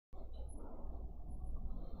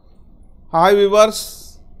Hi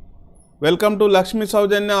viewers, welcome to Laxmi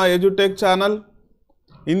Soujanya EduTech channel.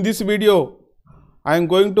 In this video, I am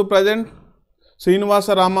going to present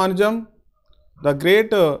Srinivasa Ramanujam, the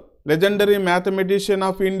great legendary mathematician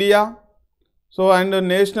of India. So, and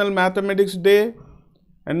National Mathematics Day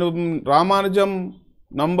and Ramanujam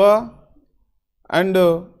number and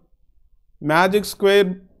magic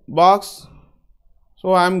square box.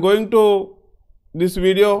 So, I am going to this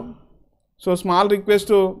video. So, small request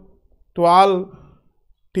to all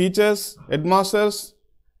teachers, headmasters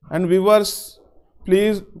and viewers,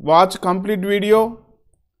 please watch complete video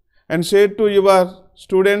and share to your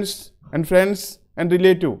students and friends and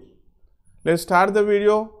relative. Let's start the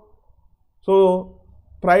video. So,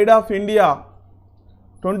 Pride of India,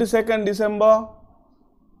 22nd December,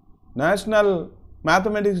 National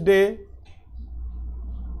Mathematics Day.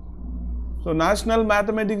 So, National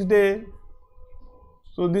Mathematics Day.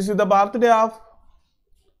 So, this is the birthday of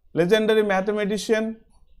legendary mathematician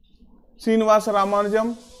Srinivasa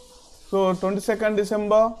Ramanujam. So 22nd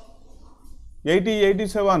December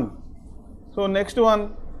 1887. So next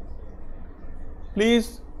one,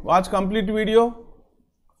 please watch complete video,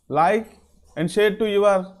 like and share to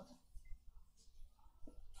your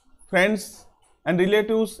friends and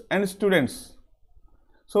relatives and students.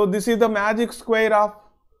 So this is the magic square of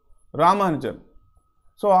Ramanujam.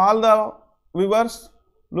 So all the viewers,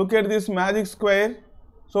 look at this magic square.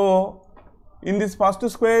 So, in this first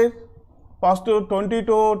square, first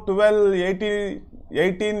 22, 12, 18,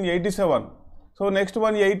 87. So, next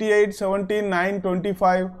one 88, 17, 9,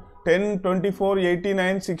 25, 10, 24,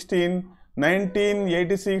 89, 16, 19,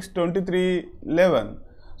 86, 23, 11.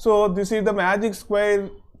 So, this is the magic square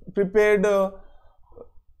prepared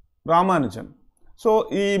Ramanujam. So,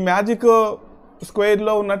 this magic square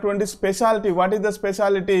lo unnatuvanti speciality. What is the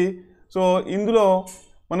speciality? So, indulo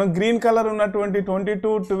మనం green colour ఉన్నటువంటి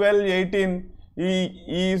 22, 12, 18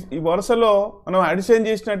 ఈ వరుసలో మనం addition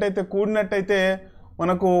చేసినట్టయితే కూడినట్టయితే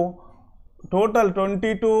మనకు total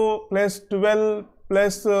 22 plus 12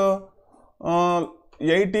 plus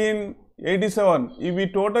 18, 87 ఇవి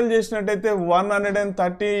total చేసినట్టయితే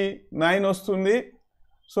 139 వస్తుంది.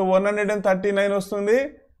 సో 139 వస్తుంది.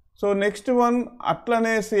 సో నెక్స్ట్ వన్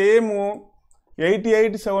అట్లనే సేమ్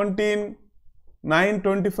 88, 17, 9,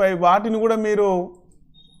 25 వాటిని కూడా మీరు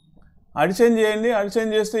అడిషన్ చేయండి. అడిషన్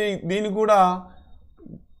చేస్తే దీనికి కూడా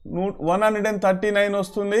 139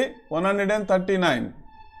 వస్తుంది. 139.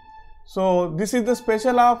 So this is the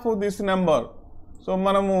special of this number. So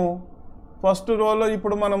మనము ఫస్ట్ రోలో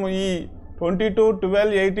ఇప్పుడు మనము ఈ 22,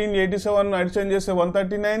 12, 18, 87 అడిషన్ చేస్తే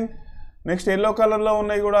 139. నెక్స్ట్ ఎల్లో కలర్లో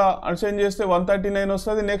ఉన్నాయి కూడా అడిషన్ చేస్తే 139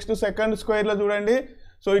 వస్తుంది. నెక్స్ట్ సెకండ్ స్క్వేర్లో చూడండి.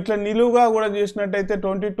 సో ఇట్లా నిలువుగా కూడా చేసినట్టయితే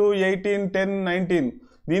 22, 18, 10, 19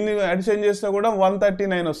 దీన్ని అడిషన్ చేస్తే కూడా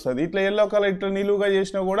 139 వస్తుంది. ఇట్లా ఎల్లో కలర్ ఇట్లా నిలువుగా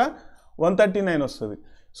చేసినా కూడా 139 వస్తుంది.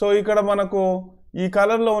 సో ఇక్కడ మనకు ఈ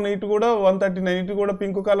కలర్లో ఉన్న ఇటు కూడా 139, ఇటు కూడా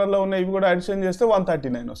పింక్ కలర్లో ఉన్న ఇవి కూడా అడిషన్ చేస్తే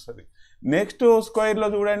 139 వస్తుంది. నెక్స్ట్ స్క్వేర్లో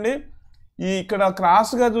చూడండి, ఈ ఇక్కడ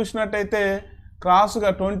క్రాస్గా చూసినట్టయితే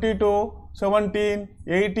క్రాస్గా 22, 17,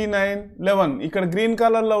 89, 11 ఇక్కడ గ్రీన్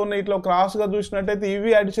కలర్లో ఉన్న ఇట్లా క్రాస్గా చూసినట్టయితే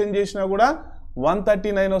ఇవి అడిషన్ చేసినా కూడా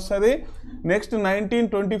 139 వస్తుంది. నెక్స్ట్ 19,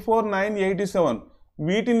 24, 9, 87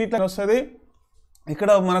 వీటిని ఇట్లా వస్తుంది.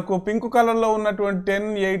 ఇక్కడ మనకు పింక్ కలర్లో ఉన్నటువంటి 10,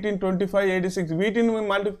 18, 25, 86 వీటిని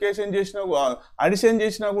మల్టిప్లికేషన్ చేసినా అడిషన్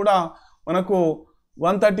చేసినా కూడా మనకు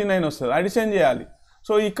 139 వస్తుంది. అడిషన్ చేయాలి.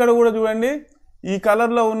 సో ఇక్కడ కూడా చూడండి, ఈ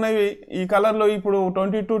కలర్లో ఉన్నవి, ఈ కలర్లో ఇప్పుడు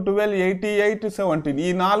 22, 12, 88, 17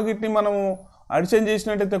 ఈ నాలుగిటిని మనము అడిషన్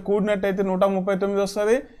చేసినట్టయితే కూడినట్టయితే 139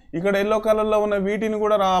 వస్తుంది. ఇక్కడ ఎల్లో కలర్లో ఉన్న వీటిని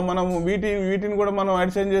కూడా మనము వీటిని కూడా మనం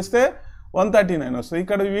అడిషన్ చేస్తే 139 వస్తుంది.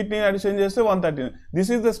 ఇక్కడ వీటిని అడిషన్ చేస్తే 139. This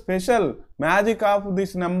is the special magic of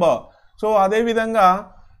this number. So అదేవిధంగా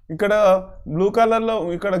ఇక్కడ బ్లూ కలర్లో,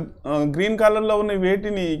 ఇక్కడ గ్రీన్ కలర్లో ఉన్న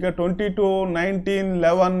వీటిని ఇక్కడ 22, 19,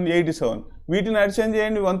 11, 87 వీటిని అడిషన్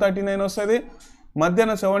చేయండి 139 వస్తుంది.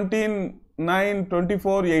 మధ్యన 17, 9,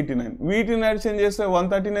 24, 89 వీటిని అడిషన్ చేస్తే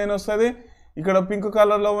 139 వస్తుంది. ఇక్కడ పింక్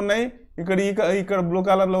కలర్లో ఉన్నాయి, ఇక్కడ బ్లూ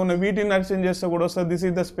కలర్లో ఉన్న వీటిని అడిషన్ చేస్తే కూడా వస్తుంది. This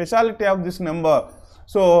is the speciality of this number.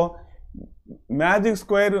 So magic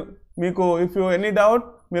square మీకు ఇఫ్ యూ ఎనీ డౌట్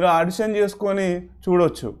మీరు అడిషన్ చేసుకొని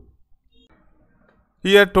చూడొచ్చు.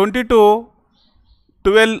 Year 22,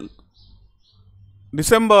 12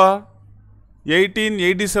 December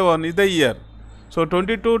 1887 is the year. So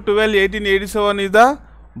 22, 12, 1887 is the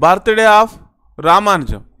birthday of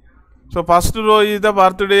Ramanujam. So first row is the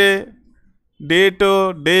birthday date,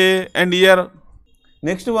 day and year.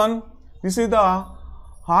 Next one, this is the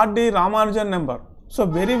Hardy Ramanujan number. So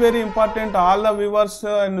very important, all the viewers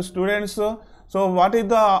and students. So what is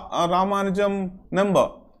the Ramanujam number?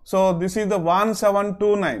 So this is the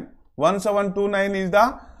 1729. 1729 is the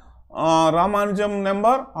Ramanujan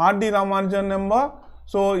number, RD Ramanujan number.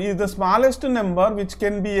 So is the smallest number which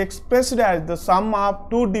can be expressed as the sum of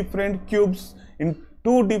two different cubes in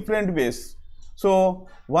two different ways. So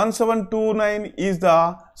 1729 is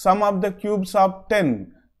the sum of the cubes of 10.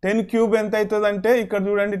 10 cube ఎంత అవుతుందంటే ఇక్కడ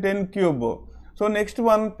చూడండి 10 cube. So next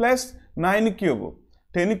one plus 9 cube.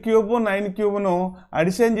 10 cube 9 cube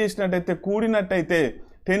addition చేసినట్టయితే కూడినట్టయితే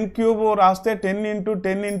 10 cube రాస్తే 10 into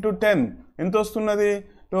 10 into 10 ఎంత వస్తున్నది?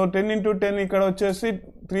 10 into 10 ఇక్కడ వచ్చేసి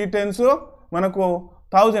 3 10s మనకు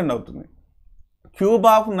 1000 అవుతుంది. క్యూబ్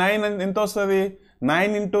ఆఫ్ 9 ఎంత వస్తుంది?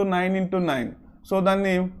 9 into 9 into 9. సో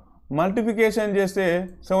దాన్ని మల్టిప్లికేషన్ చేస్తే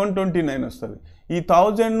 729 వస్తుంది. ఈ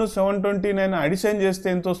 1000ను 729 అడిషన్ చేస్తే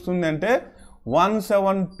ఎంత వస్తుంది అంటే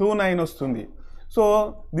 1729 వస్తుంది. So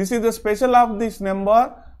this is the special of this number.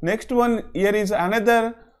 Next one here is another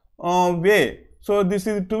way. So this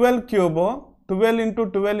is 12 cube, 12 into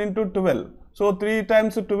 12 into 12. So 3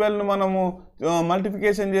 times 12ను మనము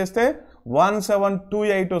మల్టిప్లికేషన్ చేస్తే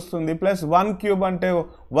 1728 వస్తుంది. ప్లస్ 1 cube అంటే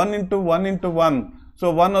 1 into 1 into 1. సో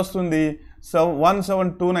 1 వస్తుంది. సో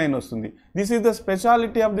 1729 వస్తుంది. This is the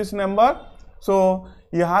speciality of this number. So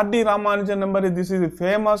ఈ RD Ramanujan number, this is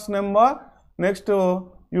famous number. Next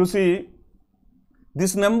you see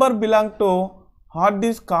this number belong to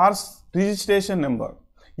హార్డీస్ cars registration number.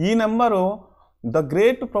 ఈ number the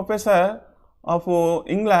great professor of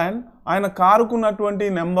England ఆయన కారుకున్నటువంటి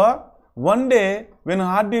number. One day when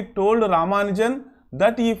Hardy told Ramanujan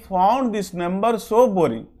that ఈ found this number so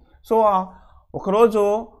boring. So ఒకరోజు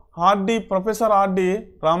professor Hardy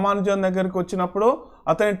Ramanujan దగ్గరికి వచ్చినప్పుడు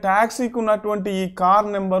అతని ట్యాక్సీకి ఉన్నటువంటి ఈ car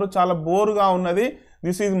number చాలా బోరుగా ఉన్నది.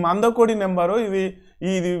 దిస్ ఈజ్ మందకొడి నెంబరు,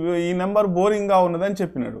 ఈ నెంబర్ బోరింగ్గా ఉన్నదని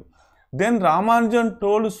చెప్పినాడు. Then Ramanujan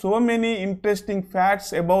told so many interesting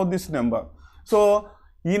facts about this number. So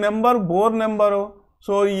ఈ నెంబర్ బోర్ నెంబరు,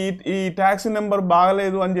 సో ఈ ట్యాక్సీ నెంబర్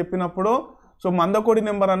బాగలేదు అని చెప్పినప్పుడు, సో మందకొడి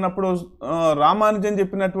నెంబర్ అన్నప్పుడు రామానుజన్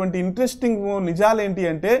చెప్పినటువంటి ఇంట్రెస్టింగ్ నిజాలు ఏంటి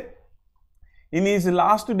అంటే, in is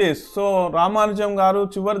lost days, so Ramanujam గారు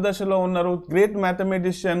చివరి దశలో ఉన్నారు, great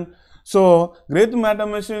mathematician. So great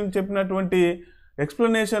mathematician చెప్పినటువంటి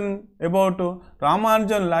explanation about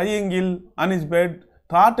Ramanujan lying ill on his bed,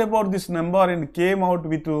 thought about this number and came out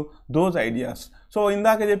with those ideas. So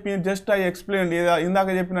ఇందాక జస్ట్ ఐ ఎక్స్ప్లెయిన్, ఇందాక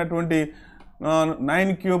చెప్పినటువంటి 9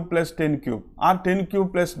 cube plus 10 cube or 10 cube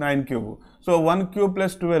plus 9 cube. So 1 cube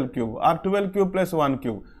plus 12 cube or 12 cube plus 1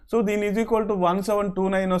 cube. So దీని is equal to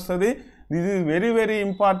 1729 వస్తుంది. This is very very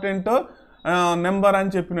important number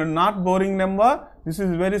అని చెప్పినాడు. Not boring number, this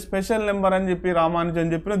is very special number అని చెప్పి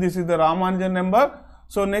రామానుజన్ చెప్పిన. This is the Ramanujan number.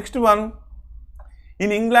 So next one,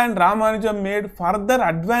 in England Ramanujan made further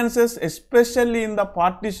advances especially in the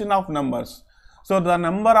partition of numbers. So the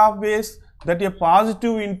number of ways that a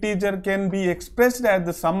positive integer can be expressed as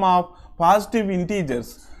the sum of positive integers.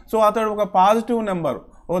 So అతడు ఒక positive number,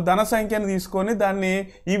 ఒక ధన సంఖ్యను తీసుకొని దాన్ని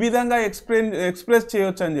ఈ విధంగా express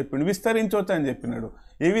చేయవచ్చు అని చెప్పిండు, విస్తరించవచ్చు అని చెప్పినాడు.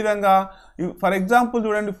 ఏ విధంగా? ఫర్ ఎగ్జాంపుల్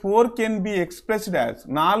చూడండి, 4 కెన్ బి ఎక్స్ప్రెస్డ్ యాజ్,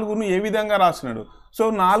 4ను ఏ విధంగా రాసినాడు. సో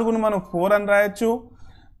 4ను మనం 4 అని రాయొచ్చు,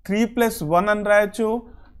 3 + 1 అని రాయొచ్చు,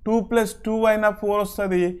 2 + 2 అయినా 4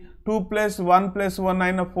 వస్తుంది, 2 + 1 + 1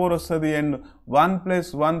 అయినా 4 వస్తుంది, అండ్ 1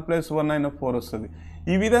 + 1 + 1 అయినా 4 వస్తుంది.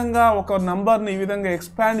 ఈ విధంగా ఒక నంబర్ని ఈ విధంగా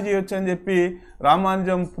ఎక్స్పాండ్ చేయొచ్చు అని చెప్పి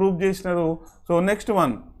రామానుజం ప్రూవ్ చేసినారు. So next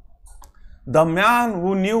one, the man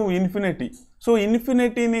who knew infinity. So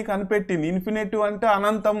ఇన్ఫినిటీని కనిపెట్టింది, ఇన్ఫినిటీ అంటే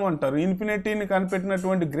అనంతము అంటారు, ఇన్ఫినిటీని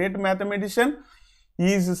కనిపెట్టినటువంటి great mathematician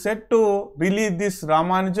is set to release this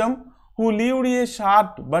Ramanujam, who లీవ్డ్ A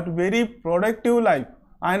short but very productive life.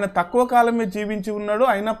 ఆయన తక్కువ కాలమే జీవించి ఉన్నాడు,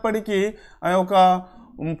 అయినప్పటికీ ఒక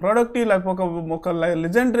ప్రొడక్టివ్ లైఫ్, ఒక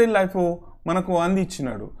లెజెండరీ లైఫ్ మనకు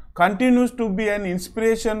అందించినాడు. Continues to be an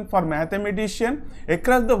inspiration for mathematician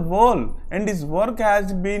across the world and his work has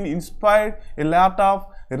been inspired a lot of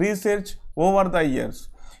research over the years.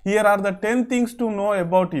 Here are the 10 things to know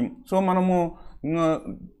about him. So మనము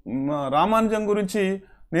రామానుజం గురించి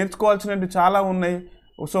నేర్చుకోవాల్సినవి చాలా ఉన్నాయి.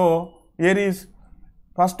 So here is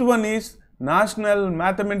first one is national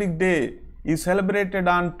mathematics day is celebrated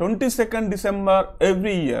on 22nd December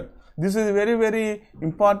every year. This is very very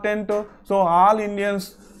important. So all Indians,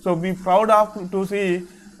 so be proud of to see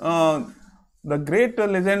the great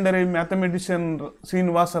legendary mathematician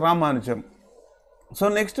Srinivasa Ramanujan. So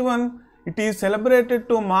next one, it is celebrated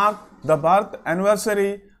to mark the birth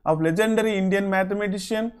anniversary of legendary Indian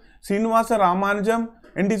mathematician Srinivasa Ramanujan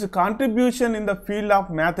and his contribution in the field of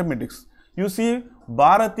mathematics. You see,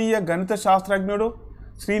 భారతీయ గణిత శాస్త్రజ్ఞుడు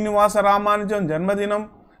శ్రీనివాస రామానుజన్ జన్మదినం,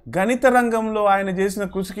 గణిత రంగంలో ఆయన చేసిన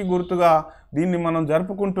కృషికి గుర్తుగా దీన్ని మనం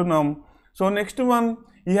జరుపుకుంటున్నాం. So next one,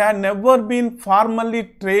 he had never been formally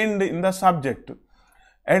trained in the subject.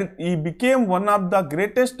 And he became one of the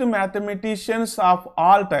greatest mathematicians of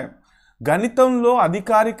all time. గణితంలో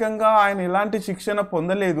అధికారికంగా ఆయన ఎలాంటి శిక్షణ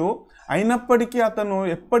పొందలేదు, అయినప్పటికీ అతను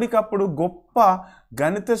ఎప్పటికప్పుడు గొప్ప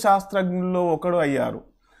గణిత శాస్త్రజ్ఞుల్లో ఒకడు అయ్యారు.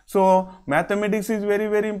 So mathematics is very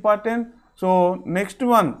very important. So next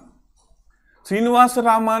one Srinivasa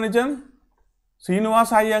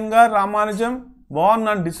Iyengar Ramanujam, born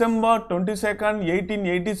on December 22nd,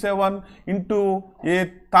 1887 into a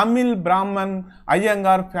Tamil Brahman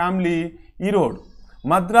Iyengar family, Erode,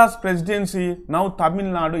 Madras Presidency, now Tamil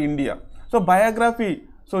Nadu, India. So biography,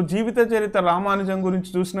 so జీవిత చరిత్ర రామానుజం గురించి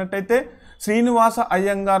చూసినట్టయితే శ్రీనివాస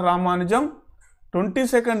అయ్యంగార్ రామానుజం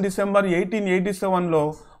 22nd December 1887లో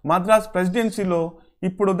మద్రాస్ ప్రెసిడెన్సీలో,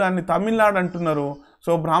 ఇప్పుడు దాన్ని తమిళనాడు అంటున్నారు,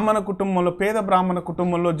 so బ్రాహ్మణ కుటుంబంలో, పేద బ్రాహ్మణ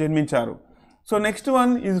కుటుంబంలో జన్మించారు. So next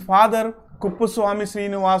one is father Kuppuswamy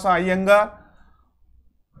Srinivasa Iyengar,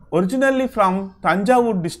 originally from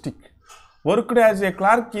Thanjavur district, worked as a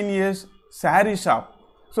clerk in a sari shop.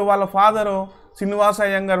 So వాళ్ళ ఫాదరు శ్రీనివాస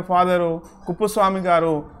అయ్యంగార్ ఫాదరు కుప్పుస్వామి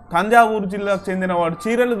గారు తంజావూరు జిల్లాకు చెందినవాడు,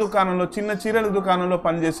 చీరల దుకాణంలో, చిన్న చీరల దుకాణంలో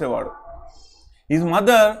పనిచేసేవాడు. His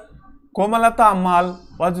mother Komalatha అమ్మాల్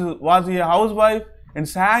was a house wife and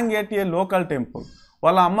song at a local temple.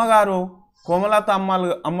 వాళ్ళ అమ్మగారు కోమలత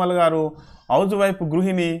అమ్మల్ గారు హౌస్ వైఫ్,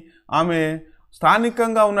 గృహిణి. ఆమె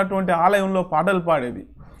స్థానికంగా ఉన్నటువంటి ఆలయంలో పాటలు పాడేది.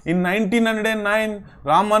 In 1909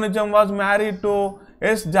 Ramanujam was married to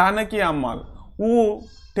yes Janaki అమ్మాల్, who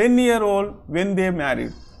 10 years old when they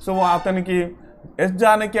married. So అతనికి ఎస్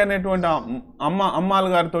జానకి అనేటువంటి అమ్మాల్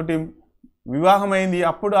గారితో వివాహమైంది,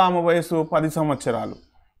 అప్పుడు ఆమె వయసు 10 సంవత్సరాలు.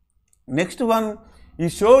 నెక్స్ట్ వన్, ఈ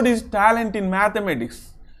showed his talent in mathematics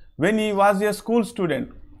when ఈ was a school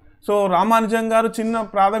student. So Ramanujam గారు చిన్న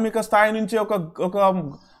ప్రాథమిక స్థాయి నుంచి ఒక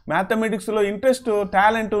మ్యాథమెటిక్స్లో ఇంట్రెస్ట్,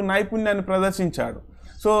 టాలెంట్, నైపుణ్యాన్ని ప్రదర్శించాడు.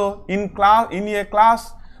 So in a class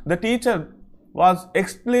the teacher was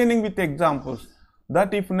explaining with examples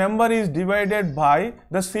that if number is divided by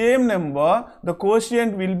the same number, the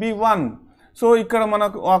quotient will be 1. So ఇక్కడ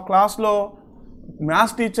మనకు ఆ క్లాస్లో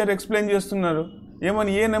మ్యాథ్స్ టీచర్ ఎక్స్ప్లెయిన్ చేస్తున్నారు,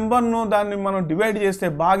 ఏమని ఏ నెంబర్ను దాన్ని మనం డివైడ్ చేస్తే,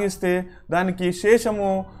 భాగిస్తే దానికి శేషము,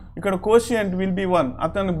 ఇక్కడ కోషియంట్ విల్ బి 1,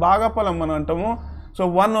 అతని భాగఫలం మనం అంటాము. సో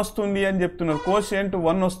 1 వస్తుంది అని చెప్తున్నారు, కోషియంట్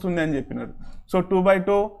 1 వస్తుంది అని చెప్పినారు. So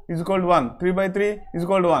 2/2 is equal to 1, 3/3 is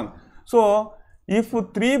equal to 1. So if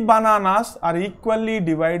 3 bananas are equally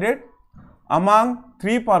divided among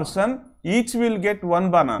 3 persons, each will get 1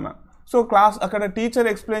 banana. So class అక్కడ టీచర్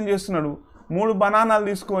ఎక్స్ప్లెయిన్ చేస్తున్నాడు, 3 బనానాలు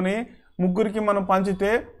తీసుకొని ముగ్గురికి మనం పంచితే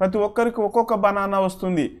ప్రతి ఒక్కరికి ఒక్కొక్క బనానా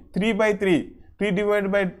వస్తుంది, 3/3,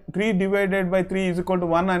 3 divided by 3 is equal to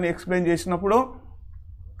 1 అని ఎక్స్ప్లెయిన్ చేసినప్పుడు,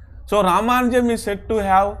 so Ramanujam is said to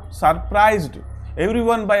have surprised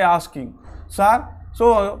everyone by asking sir. So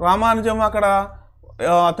Ramanujam అక్కడ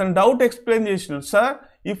అతను డౌట్ ఎక్స్ప్లెయిన్ చేసినాడు, sir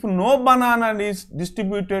if no banana is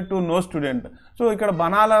distributed to know student. So ఇక్కడ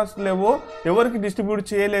బనానాస్ లేవు, ఎవరికి distribute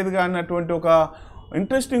చేయలేదుగా అన్నటువంటి ఒక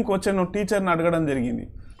ఇంట్రెస్టింగ్ క్వశ్చన్ టీచర్ని అడగడం జరిగింది.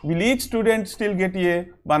 Will each student still get a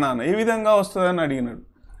banana, ఏ విధంగా వస్తుందని అడిగినాడు.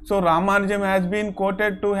 So Ramanujam has been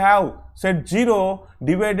coated to have set 0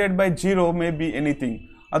 divided by 0 may be anything.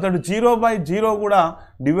 అతడు 0/0 కూడా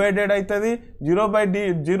డివైడెడ్ అవుతుంది,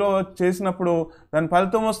 0/0 చేసినప్పుడు దాని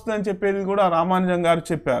ఫలితం వస్తుందని చెప్పేది కూడా రామానుజం గారు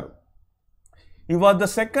చెప్పారు. He was the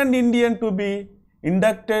second Indian to be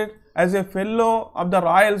inducted as a fellow of the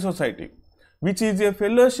Royal Society, which is a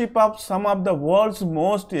fellowship of some of the world's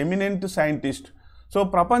most eminent scientists. So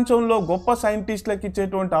ప్రపంచంలో గొప్ప సైంటిస్టులకు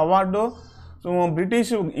ఇచ్చేటువంటి award, so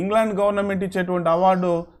British England government ఇచ్చేటువంటి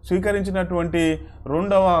award స్వీకరించినటువంటి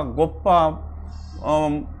రెండవ గొప్ప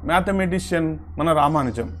mathematician మన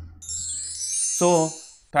Ramanujam. So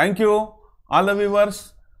thank you all the viewers.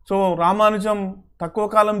 So Ramanujam తక్కువ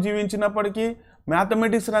కాలం జీవించినప్పటికీ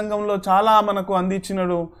mathematics రంగంలో చాలా మనకు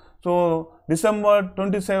అందించినాడు. So December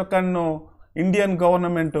 22nd Indian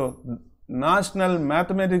government national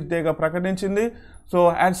mathematics డేగా ప్రకటించింది. So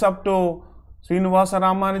hats up to Srinivasa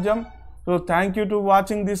Ramanujam. So thank you to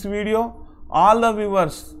watching this video all the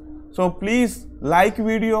viewers. So please like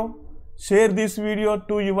video, share this video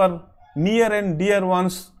to your near and dear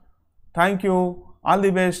ones. Thank you. All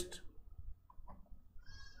the best.